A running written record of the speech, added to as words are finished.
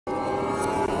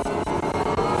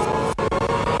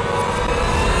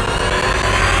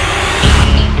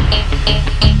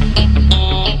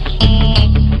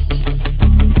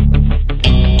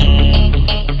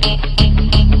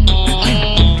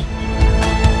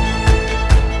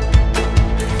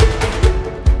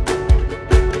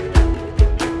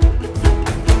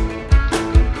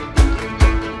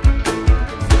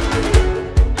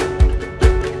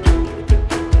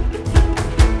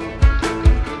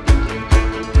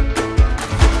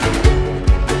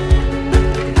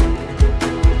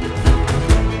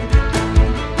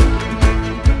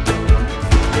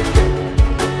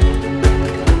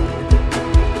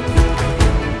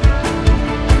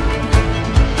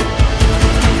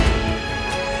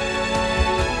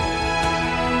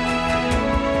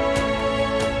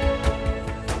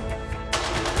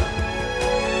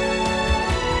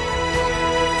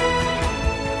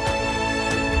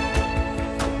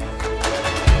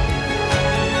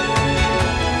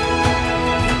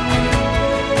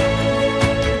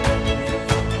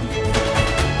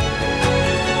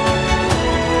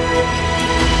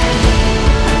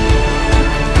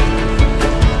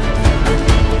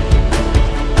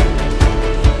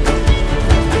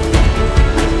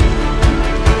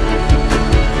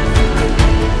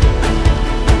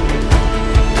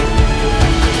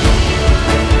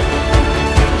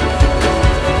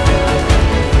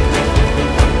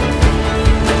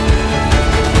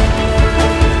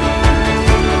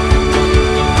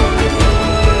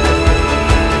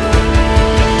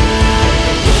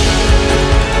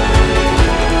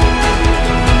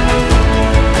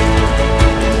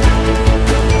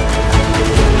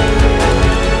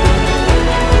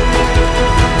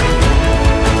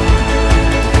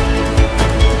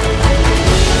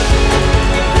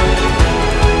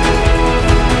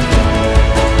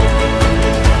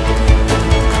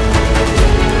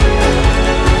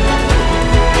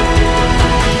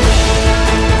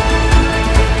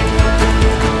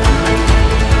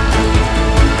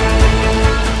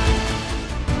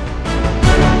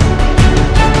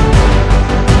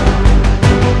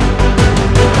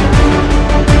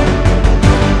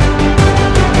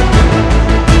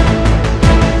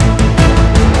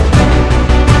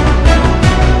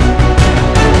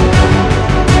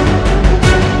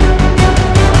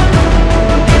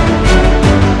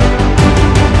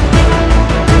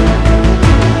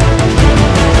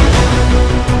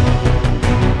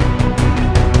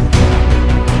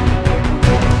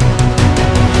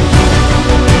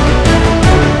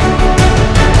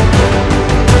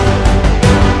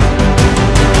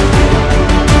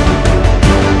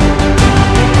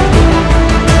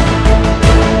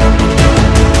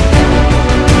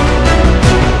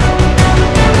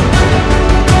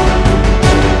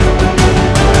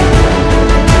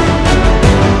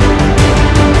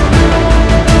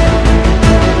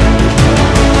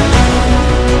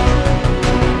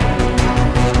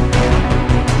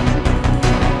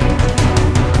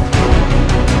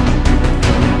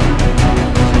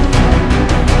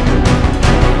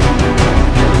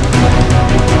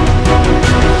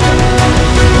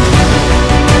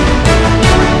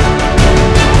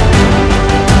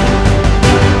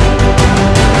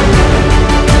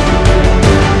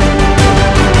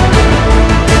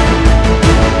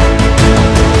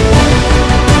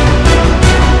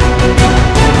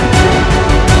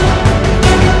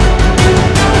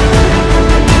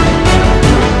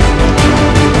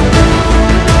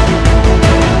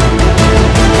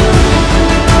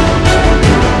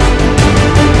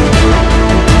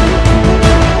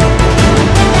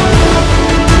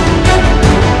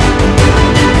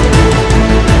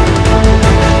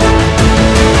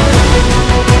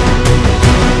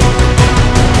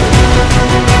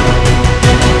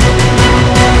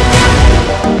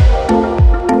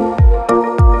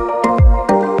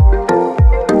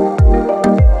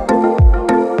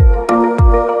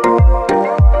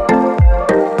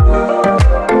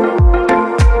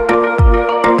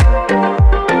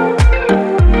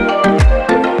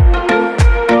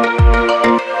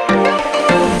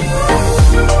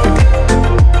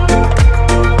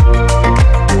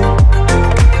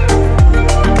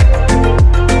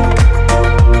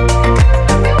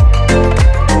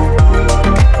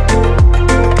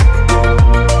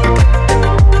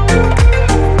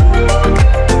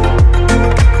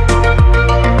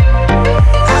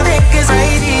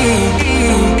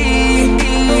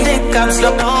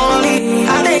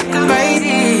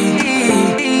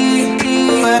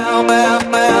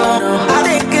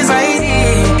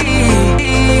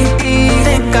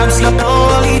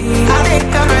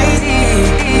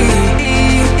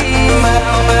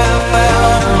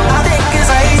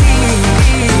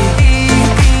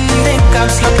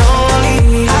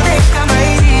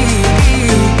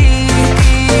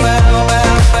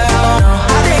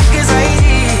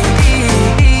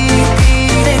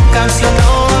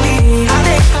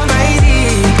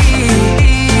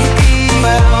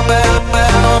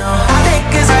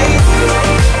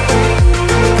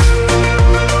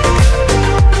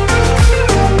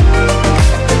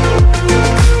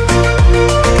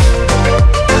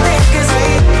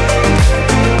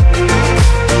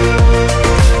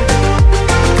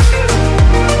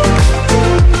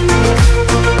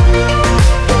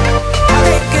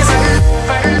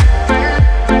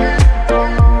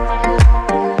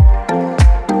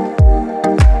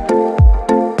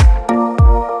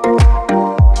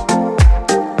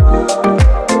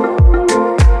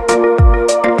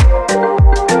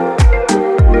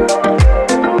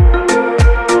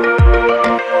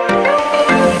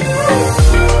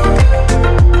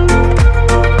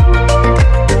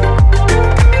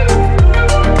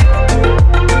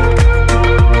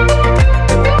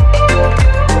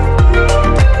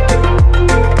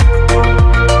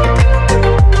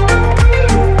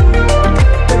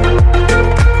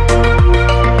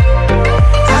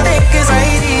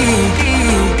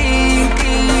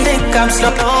I'm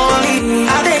slowly,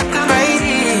 I think I'm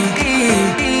crazy.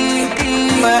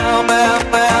 Well,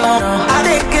 I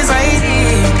think it's crazy.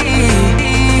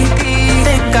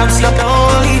 Think I'm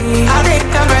slowly, I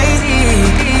think I'm crazy.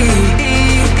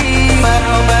 Well,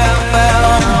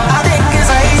 I think it's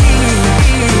crazy.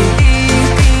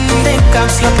 Think I'm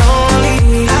slowly,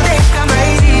 I think I'm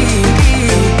crazy.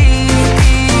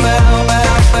 Well,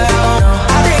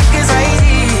 I think it's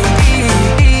crazy.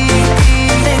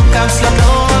 Think I'm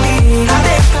slowly, I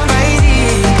think I'm crazy.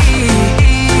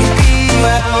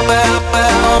 Well,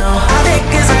 I think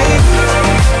it's crazy.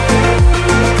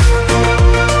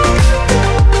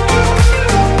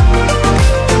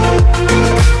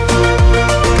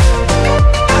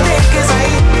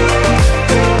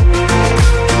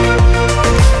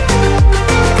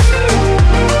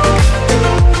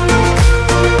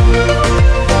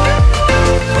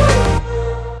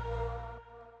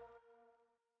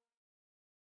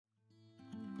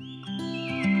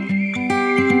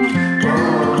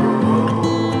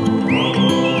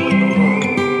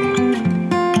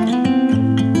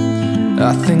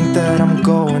 I think that I'm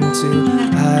going to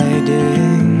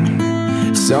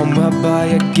hiding somewhere by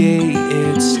a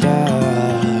gated star.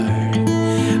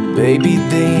 Baby,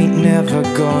 they ain't never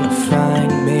gonna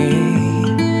find me.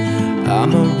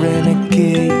 I'm a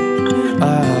renegade.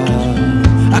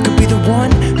 I could be the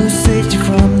one who saved you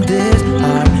from this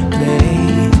hard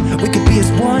place. We could be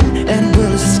as one and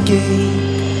we'll escape.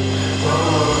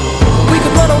 We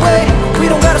could run away, we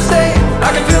don't gotta stay. I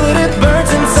can feel it, it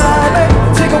burns inside me.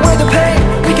 Take away the pain,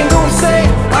 we can go insane.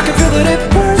 I can feel it, it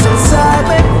burns inside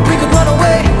me. We could run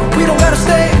away, we don't gotta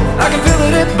stay. I can feel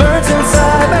it, it burns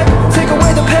inside me. Take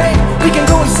away the pain, we can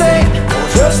go insane.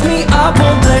 Trust me, I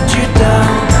won't let you down.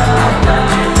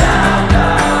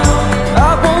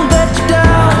 I won't let you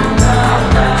down.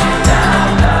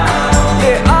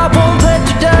 Yeah, I won't let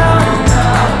you down.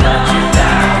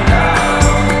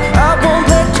 I won't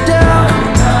let you down.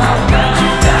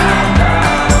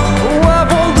 Oh, I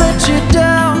won't let you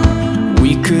down.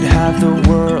 We could have the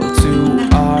world to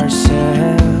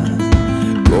ourselves,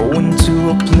 going to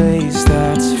a place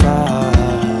that's far,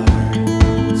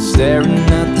 staring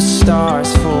at the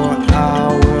stars for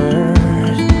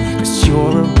hours, 'cause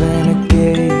you're a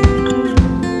renegade.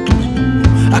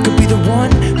 I could be the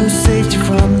one who saved you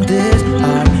from this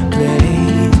hard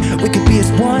place. We could be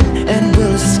as one and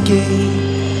we'll escape.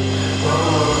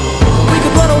 We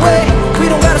could run away, we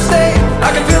don't gotta stay. I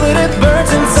can feel it, it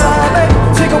burns inside me.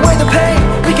 Take away the pain,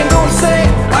 we can go insane.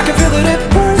 I can feel it, it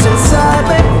burns inside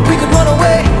me. We could run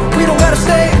away, we don't gotta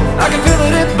stay. I can feel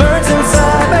it, it burns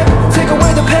inside me. Take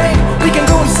away the pain, we can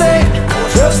go insane.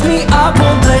 Trust me, I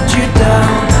won't let you down.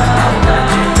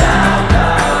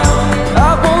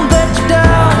 I won't let you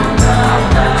down.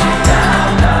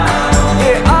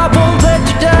 Yeah, I won't let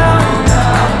you down.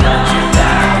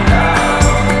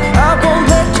 I won't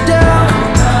let you down.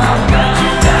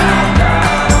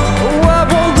 Oh, I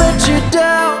won't let you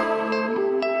down.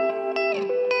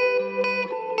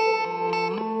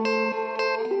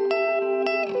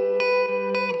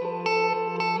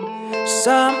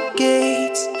 Some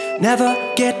gates never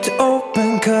get to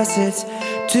open 'cause it's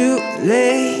too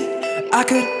late. I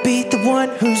could be the one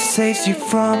who saves you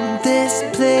from this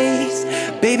place.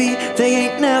 Baby, they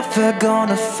ain't never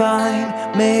gonna find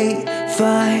me,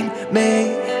 find me,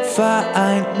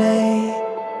 find me.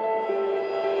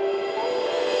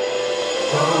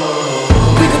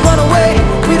 We could run away,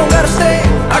 we don't gotta stay.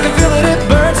 I can feel it, it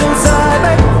burns inside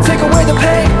me. Take away the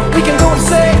pain, we can go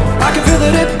insane. I can feel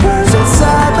it, it